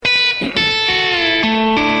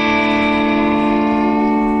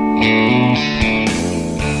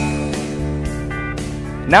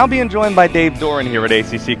Now being joined by Dave Doeren here at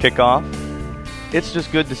ACC Kickoff. It's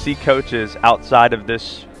just good to see coaches outside of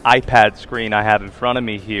this iPad screen I have in front of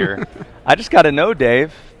me here. I just got to know,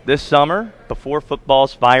 Dave, this summer, before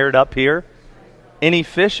football's fired up here, any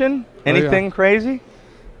fishing? Anything crazy?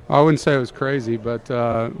 I wouldn't say it was crazy, but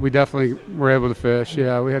we definitely were able to fish.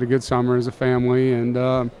 Yeah, we had a good summer as a family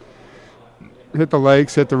and hit the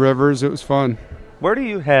lakes, hit the rivers. It was fun. Where do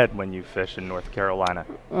you head when you fish in North Carolina?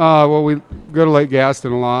 Well, we go to Lake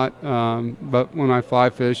Gaston a lot, but when I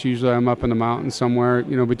fly fish, usually I'm up in the mountains somewhere,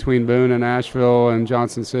 between Boone and Asheville and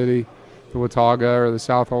Johnson City, the Watauga or the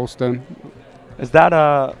South Holston. Is that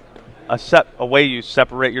a way you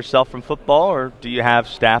separate yourself from football, or do you have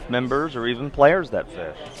staff members or even players that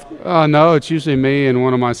fish? No, it's usually me and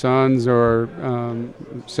one of my sons, or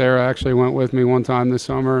Sarah actually went with me one time this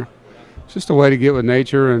summer. It's just a way to get with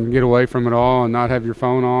nature and get away from it all and not have your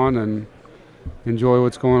phone on and enjoy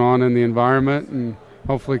what's going on in the environment and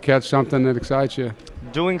hopefully catch something that excites you.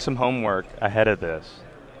 Doing some homework ahead of this.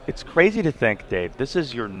 It's crazy to think, Dave, this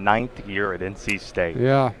is your 9th year at NC State.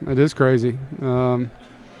 Yeah, it is crazy. I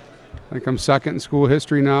think I'm second in school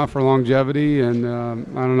history now for longevity, and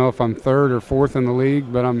I don't know if I'm third or fourth in the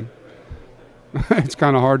league, but it's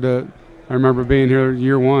kind of hard to – I remember being here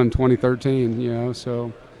year one, 2013,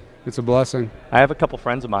 so – it's a blessing. I have a couple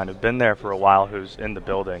friends of mine who've been there for a while who's in the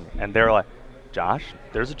building, and they're like, Josh,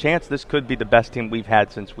 there's a chance this could be the best team we've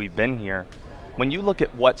had since we've been here. When you look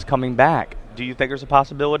at what's coming back, do you think there's a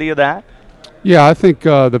possibility of that? Yeah, I think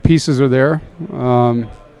the pieces are there. The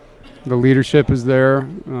leadership is there.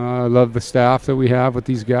 I love the staff that we have with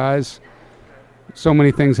these guys. So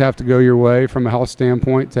many things have to go your way from a health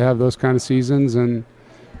standpoint to have those kind of seasons, and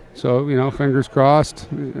so, fingers crossed.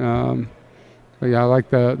 But yeah, I like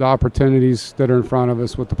the opportunities that are in front of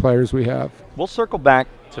us with the players we have. We'll circle back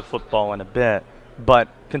to football in a bit, but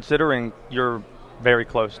considering you're very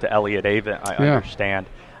close to Elliott Avent, I understand.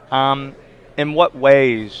 In what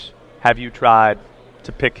ways have you tried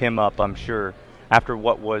to pick him up, I'm sure, after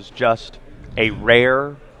what was just a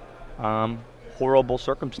rare, horrible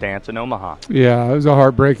circumstance in Omaha? Yeah, it was a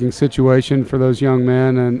heartbreaking situation for those young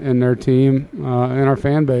men and their team and our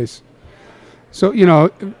fan base. So,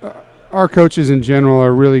 our coaches in general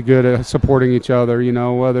are really good at supporting each other,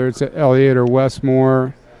 whether it's Elliott or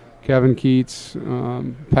Westmore, Kevin Keats,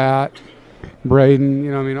 Pat,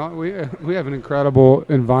 Braden. We have an incredible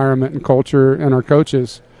environment and culture in our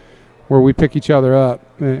coaches where we pick each other up.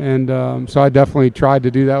 And so I definitely tried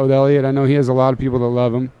to do that with Elliott. I know he has a lot of people that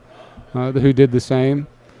love him who did the same.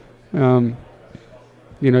 You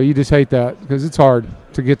just hate that because it's hard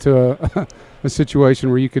to get to a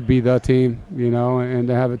situation where you could be the team, and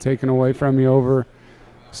to have it taken away from you over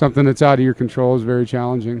something that's out of your control is very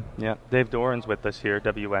challenging. Yeah, Dave Doeren's with us here,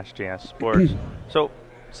 WSJS Sports. So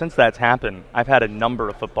since that's happened, I've had a number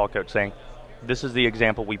of football coaches saying this is the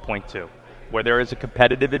example we point to, where there is a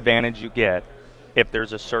competitive advantage you get if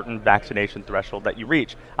there's a certain vaccination threshold that you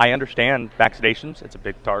reach. I understand vaccinations. It's a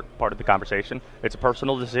big part of the conversation. It's a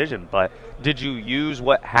personal decision. But did you use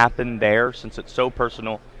what happened there, since it's so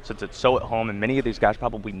personal, since it's so at home, and many of these guys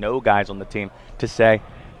probably know guys on the team, to say,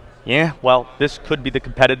 yeah, well, this could be the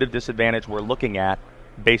competitive disadvantage we're looking at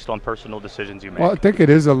based on personal decisions you make? Well, I think it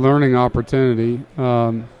is a learning opportunity.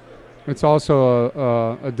 It's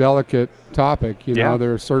also a delicate topic.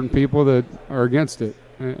 There are certain people that are against it.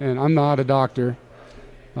 And I'm not a doctor.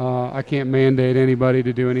 I can't mandate anybody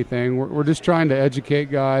to do anything. We're just trying to educate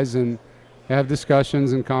guys and have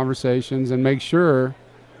discussions and conversations and make sure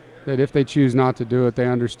that if they choose not to do it, they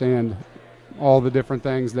understand all the different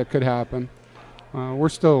things that could happen. We're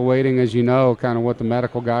still awaiting, as you know, kind of what the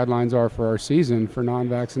medical guidelines are for our season for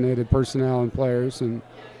non-vaccinated personnel and players. And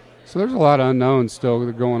so there's a lot of unknowns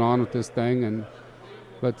still going on with this thing.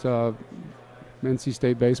 But NC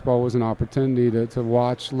State baseball was an opportunity to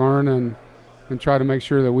watch, learn, and try to make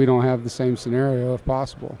sure that we don't have the same scenario if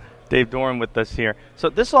possible. Dave Doeren with us here. So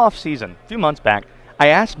this offseason, a few months back, I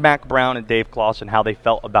asked Mack Brown and Dave Clawson how they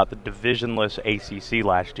felt about the divisionless ACC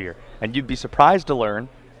last year. And you'd be surprised to learn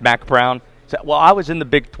Mack Brown said, well, I was in the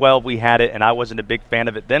Big 12, we had it, and I wasn't a big fan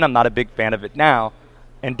of it then. I'm not a big fan of it now.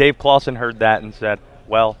 And Dave Clawson heard that and said,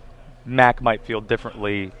 well, Mack might feel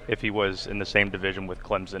differently if he was in the same division with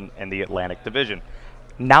Clemson and the Atlantic Division.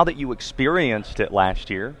 Now that you experienced it last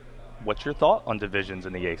year, what's your thought on divisions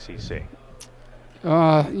in the ACC?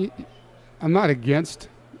 I'm not against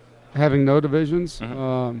having no divisions.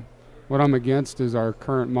 Mm-hmm. What I'm against is our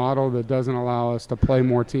current model that doesn't allow us to play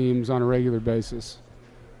more teams on a regular basis.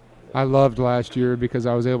 I loved last year because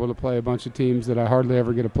I was able to play a bunch of teams that I hardly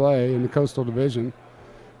ever get to play in the Coastal Division.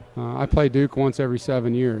 I play Duke once every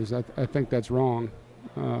 7 years. I think that's wrong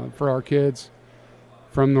for our kids,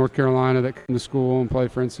 from North Carolina that come to school and play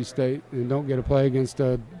for NC State and don't get to play against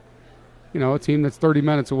a team that's 30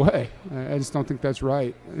 minutes away. I just don't think that's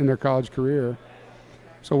right in their college career.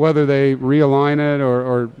 So whether they realign it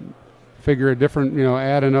or figure a different,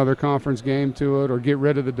 add another conference game to it or get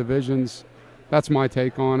rid of the divisions, that's my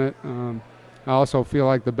take on it. I also feel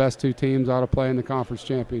like the best two teams ought to play in the conference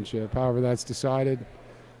championship, however that's decided.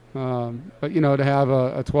 But, to have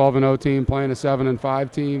a 12-0 team playing a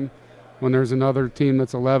 7-5 team when there's another team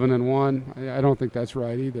that's 11-1, I don't think that's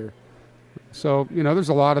right either. So, there's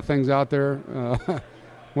a lot of things out there.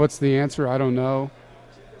 What's the answer? I don't know.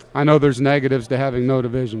 I know there's negatives to having no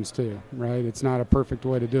divisions too, right? It's not a perfect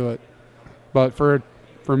way to do it. But for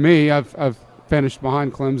me, I've finished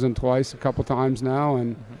behind Clemson twice, a couple times now,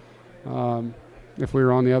 and if we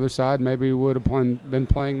were on the other side, maybe we would have been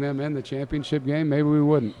playing them in the championship game. Maybe we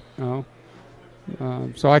wouldn't.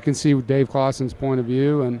 So I can see Dave Clawson's point of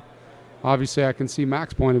view, and obviously I can see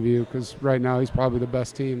Mac's point of view because right now he's probably the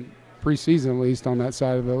best team, preseason at least, on that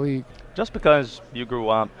side of the league. Just because you grew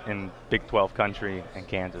up in Big 12 country and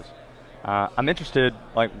Kansas, I'm interested,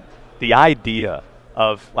 the idea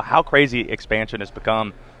of how crazy expansion has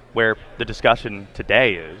become, where the discussion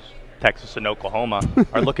today is Texas and Oklahoma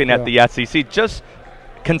are looking at the SEC. Just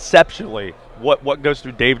conceptually, what goes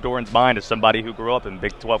through Dave Doeren's mind as somebody who grew up in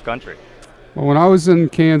Big 12 country? Well, when I was in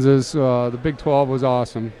Kansas, the Big 12 was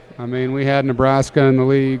awesome. I mean, we had Nebraska in the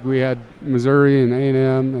league. We had Missouri and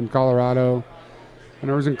A&M and Colorado. And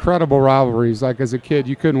there was incredible rivalries. Like as a kid,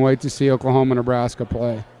 you couldn't wait to see Oklahoma-Nebraska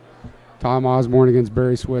play. Tom Osborne against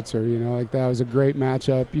Barry Switzer, that was a great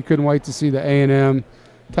matchup. You couldn't wait to see the A&M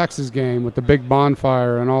Texas game with the big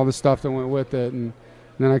bonfire and all the stuff that went with it. And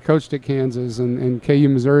then I coached at Kansas, and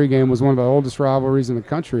KU-Missouri game was one of the oldest rivalries in the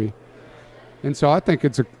country. And so I think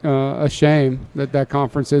it's a shame that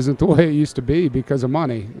conference isn't the way it used to be because of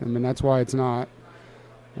money. I mean, that's why it's not.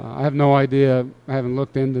 I have no idea. I haven't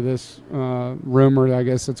looked into this rumor, I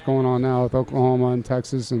guess, that's going on now with Oklahoma and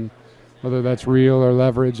Texas, and whether that's real or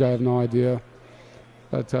leverage, I have no idea.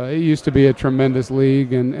 But it used to be a tremendous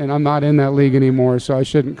league, and I'm not in that league anymore, so I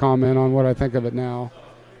shouldn't comment on what I think of it now.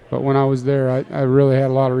 But when I was there, I really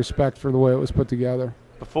had a lot of respect for the way it was put together.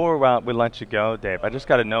 Before we let you go, Dave, I just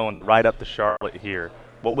got to know, right up to Charlotte here,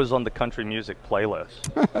 what was on the country music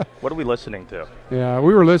playlist? What are we listening to? Yeah,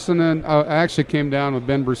 we were listening. I actually came down with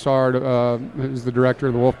Ben Broussard, who's the director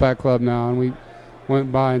of the Wolfpack Club now, and we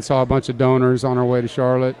went by and saw a bunch of donors on our way to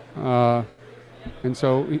Charlotte. And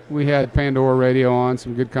so we had Pandora Radio on,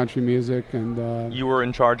 some good country music. And you were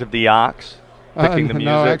in charge of the Ox, picking the music?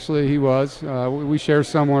 No, actually he was. We share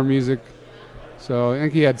similar music. So I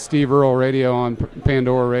think he had Steve Earle Radio on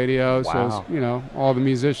Pandora Radio. Wow. So, all the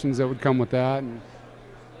musicians that would come with that. And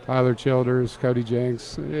Tyler Childers, Cody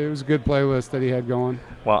Jenks. It was a good playlist that he had going.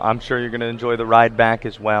 Well, I'm sure you're going to enjoy the ride back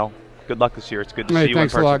as well. Good luck this year. It's good to see you in person.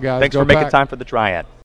 Thanks a lot, guys. Thanks for making time for the Triad.